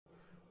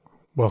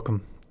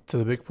Welcome to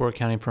the Big Four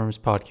Accounting Firms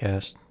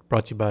podcast,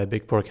 brought to you by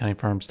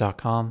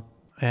big4accountingfirms.com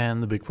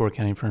and the Big Four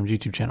Accounting Firms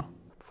YouTube channel.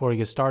 Before we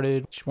get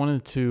started, just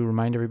wanted to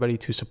remind everybody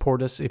to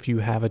support us if you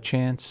have a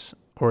chance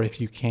or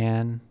if you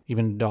can.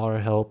 Even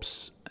 $1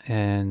 helps,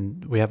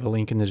 and we have a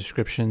link in the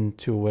description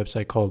to a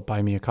website called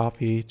Buy Me a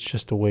Coffee. It's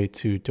just a way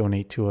to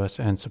donate to us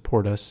and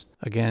support us.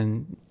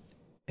 Again,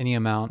 any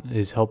amount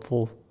is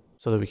helpful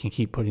so that we can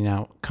keep putting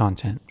out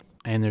content.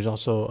 And there's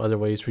also other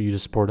ways for you to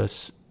support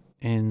us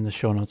in the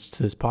show notes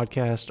to this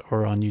podcast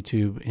or on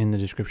YouTube in the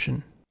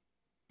description.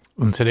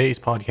 In today's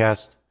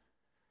podcast,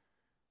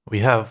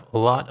 we have a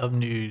lot of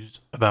news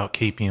about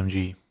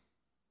KPMG.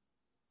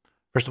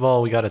 First of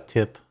all, we got a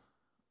tip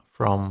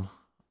from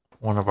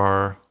one of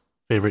our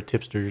favorite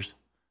tipsters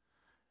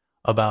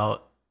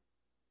about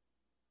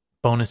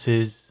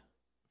bonuses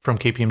from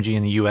KPMG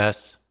in the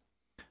US.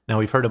 Now,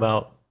 we've heard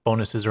about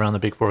bonuses around the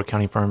Big Four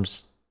accounting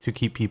firms to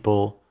keep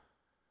people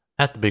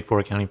at the Big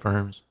Four accounting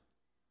firms.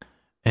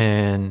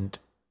 And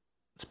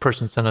this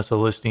person sent us a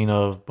listing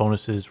of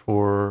bonuses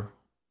for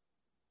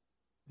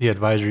the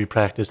advisory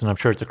practice, and I'm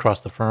sure it's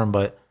across the firm,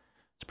 but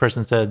this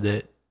person said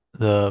that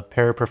the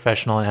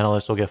paraprofessional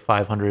analysts will get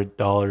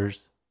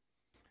 $500.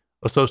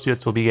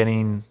 Associates will be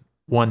getting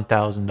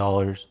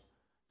 $1,000.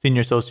 Senior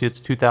associates,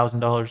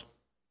 $2,000.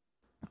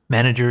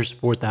 Managers,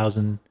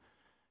 $4,000.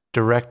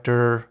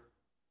 Director,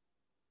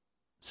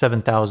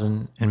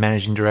 $7,000. And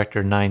managing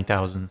director,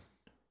 $9,000.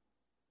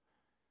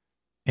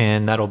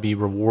 And that'll be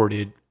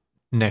rewarded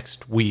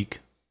next week.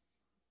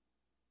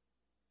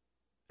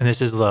 And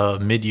this is a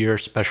mid-year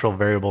special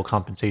variable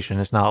compensation.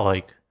 It's not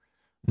like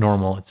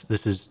normal.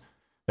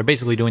 They're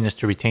basically doing this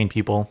to retain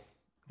people.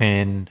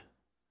 And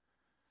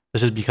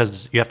this is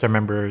because you have to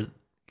remember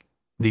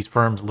these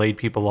firms laid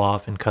people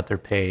off and cut their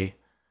pay.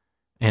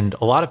 And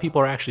a lot of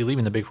people are actually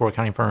leaving the Big Four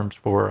accounting firms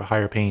for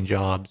higher paying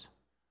jobs.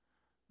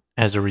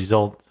 As a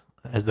result,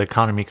 as the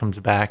economy comes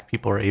back,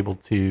 people are able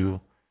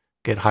to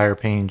get higher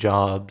paying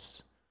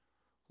jobs,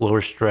 lower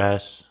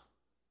stress,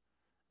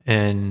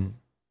 and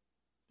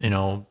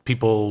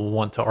people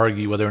want to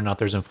argue whether or not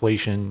there's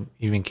inflation.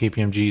 Even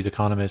KPMG's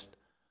economist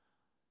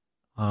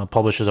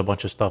publishes a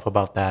bunch of stuff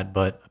about that,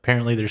 but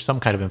apparently there's some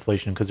kind of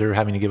inflation because they're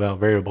having to give out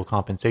variable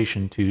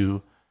compensation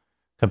to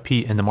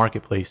compete in the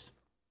marketplace.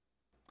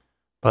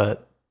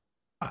 But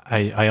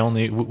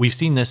we've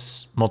seen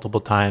this multiple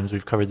times.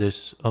 We've covered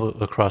this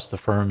across the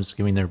firms,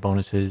 giving their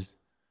bonuses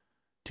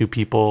to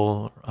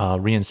people,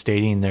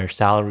 reinstating their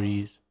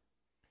salaries.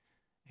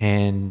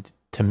 And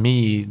to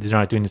me, they're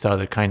not doing this out of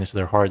their kindness of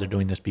their hearts. They're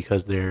doing this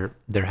because they're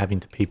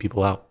having to pay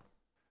people out.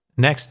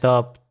 Next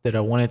up that I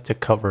wanted to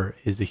cover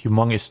is a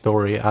humongous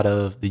story out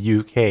of the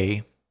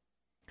UK.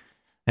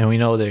 And we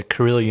know that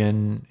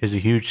Carillion is a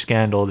huge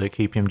scandal that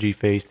KPMG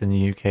faced in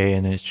the UK,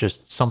 and it's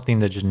just something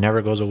that just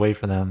never goes away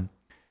for them.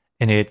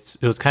 And it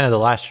was kind of the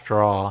last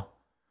straw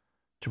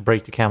to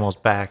break the camel's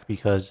back,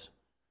 because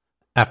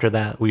after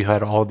that, we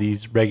had all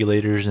these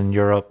regulators in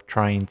Europe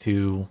trying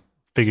to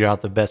figure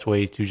out the best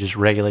way to just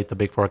regulate the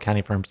Big Four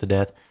accounting firms to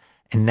death.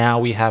 And now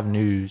we have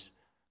news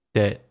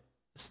that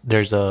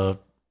there's a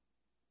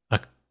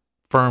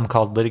firm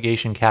called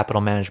Litigation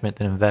Capital Management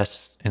that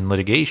invests in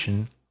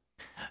litigation,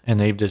 and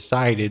they've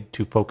decided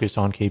to focus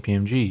on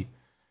KPMG.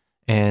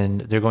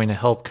 And they're going to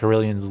help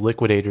Carillion's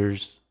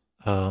liquidators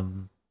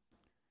go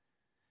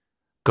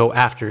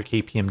after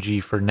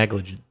KPMG for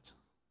negligence.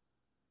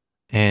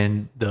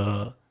 And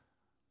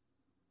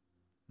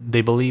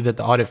they believe that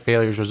the audit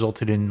failures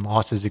resulted in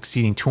losses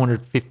exceeding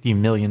 $250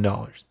 million.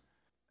 I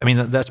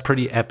mean, that's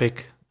pretty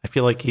epic. I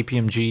feel like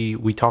KPMG,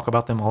 we talk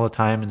about them all the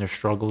time and their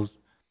struggles.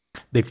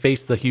 They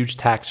faced the huge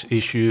tax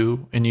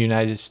issue in the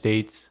United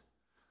States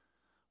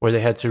where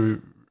they had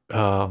to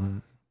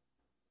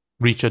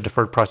reach a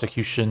deferred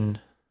prosecution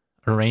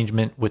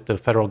arrangement with the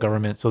federal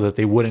government so that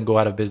they wouldn't go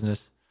out of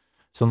business,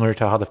 similar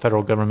to how the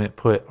federal government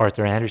put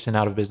Arthur Andersen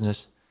out of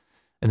business.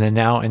 And then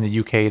now in the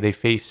UK, they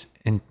face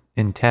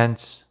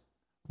intense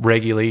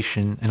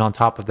regulation, and on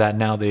top of that,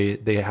 now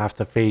they have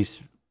to face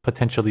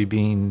potentially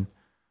being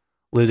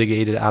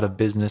litigated out of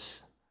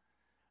business.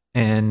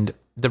 And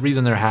the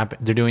reason they're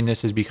doing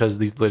this is because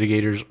these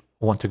litigators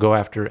want to go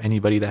after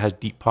anybody that has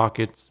deep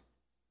pockets.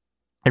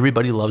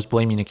 Everybody loves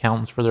blaming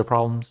accountants for their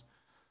problems,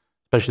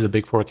 especially the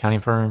Big Four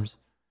accounting firms.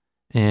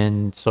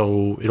 And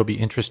so it'll be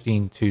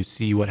interesting to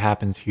see what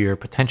happens here.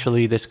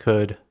 Potentially this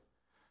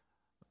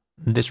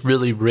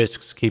really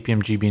risks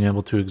KPMG being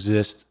able to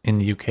exist in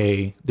the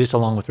UK, this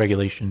along with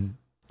regulation.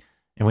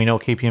 And we know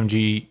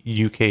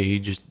KPMG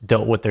UK just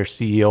dealt with their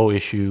CEO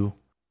issue,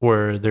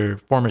 where their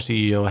former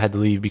CEO had to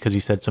leave because he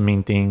said some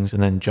mean things,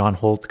 and then John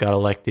Holt got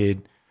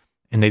elected,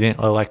 and they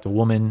didn't elect a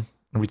woman.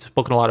 And we've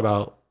spoken a lot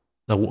about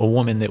a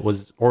woman that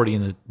was already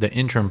in the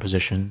interim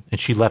position, and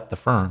she left the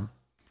firm.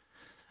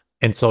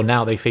 And so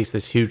now they face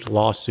this huge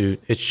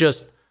lawsuit. It's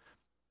just,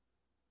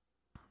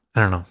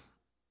 I don't know.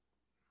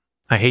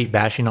 I hate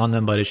bashing on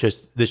them, but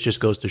this just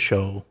goes to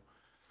show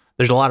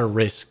there's a lot of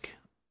risk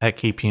at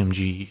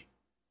KPMG,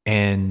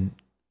 and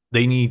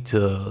they need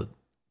to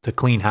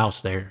clean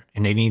house there,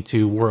 and they need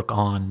to work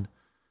on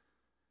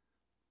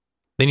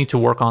they need to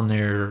work on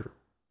their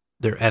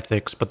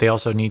ethics, but they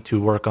also need to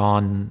work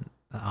on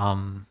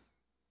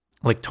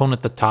like tone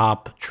at the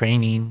top,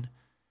 training,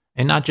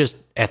 and not just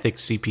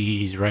ethics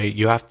CPEs, right?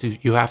 You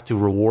have to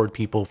reward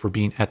people for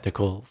being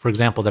ethical. For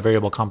example, the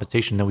variable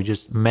compensation that we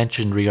just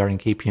mentioned regarding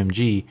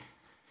KPMG,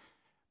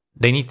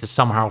 they need to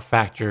somehow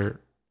factor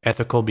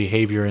ethical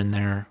behavior in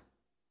there.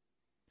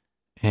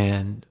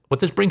 And what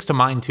this brings to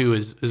mind too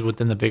is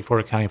within the big four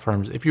accounting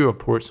firms, if you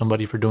report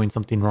somebody for doing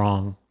something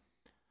wrong,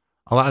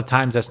 a lot of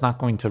times that's not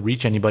going to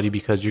reach anybody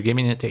because you're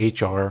giving it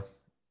to HR,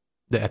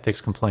 the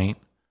ethics complaint,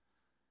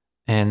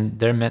 and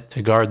they're meant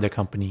to guard the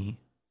company.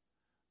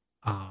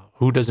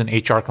 Who does an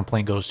HR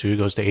complaint goes to? It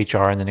goes to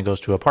HR, and then it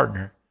goes to a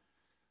partner.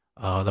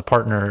 The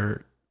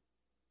partner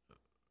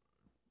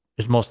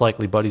is most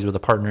likely buddies with a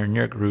partner in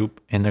your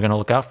group, and they're going to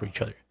look out for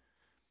each other.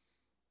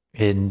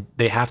 And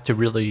they have to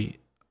really,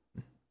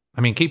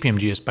 I mean,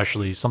 KPMG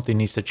especially, something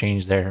needs to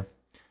change there.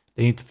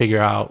 They need to figure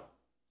out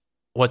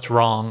what's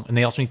wrong, and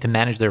they also need to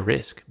manage their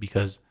risk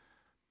because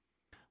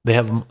they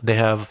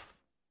have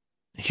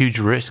huge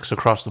risks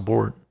across the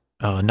board.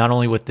 Not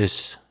only with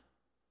this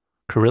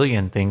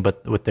Carillion thing,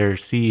 but with their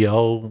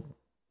CEO,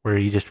 where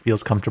he just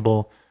feels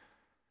comfortable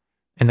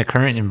in the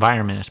current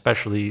environment,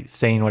 especially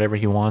saying whatever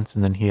he wants,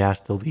 and then he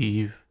has to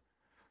leave.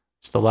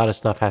 Just a lot of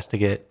stuff has to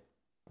get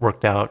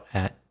worked out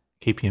at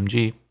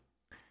KPMG.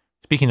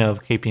 Speaking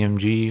of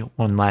KPMG,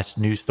 one last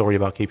news story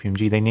about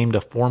KPMG. They named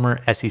a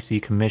former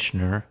SEC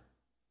commissioner,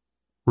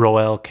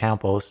 Roel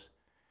Campos,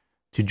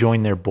 to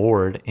join their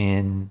board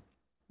in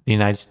the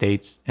United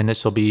States. And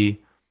this will be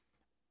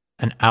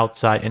an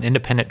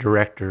independent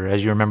director.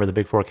 As you remember, the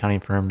big four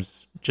accounting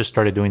firms just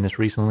started doing this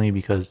recently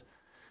because,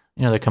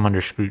 they come under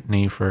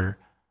scrutiny for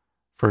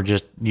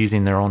just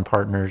using their own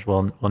partners.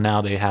 Well, now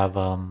they have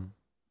an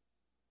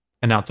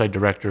outside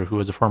director who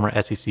was a former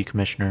SEC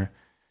commissioner.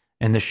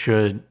 And this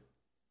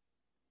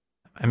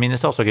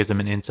also gives them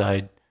an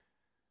inside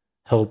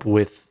help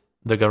with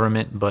the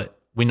government, but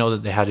we know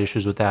that they had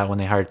issues with that when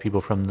they hired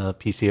people from the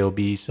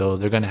PCOB, so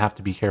they're going to have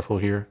to be careful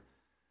here,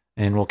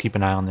 and we'll keep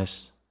an eye on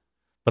this.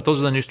 But those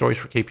are the news stories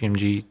for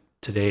KPMG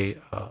today.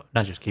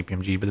 Not just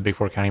KPMG, but the big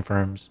four accounting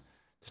firms.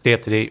 To stay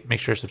up to date, make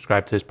sure to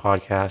subscribe to this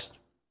podcast.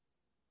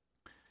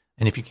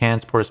 And if you can,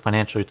 support us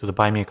financially through the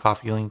Buy Me a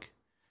Coffee link.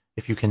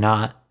 If you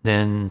cannot,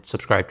 then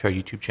subscribe to our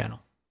YouTube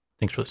channel.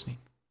 Thanks for listening.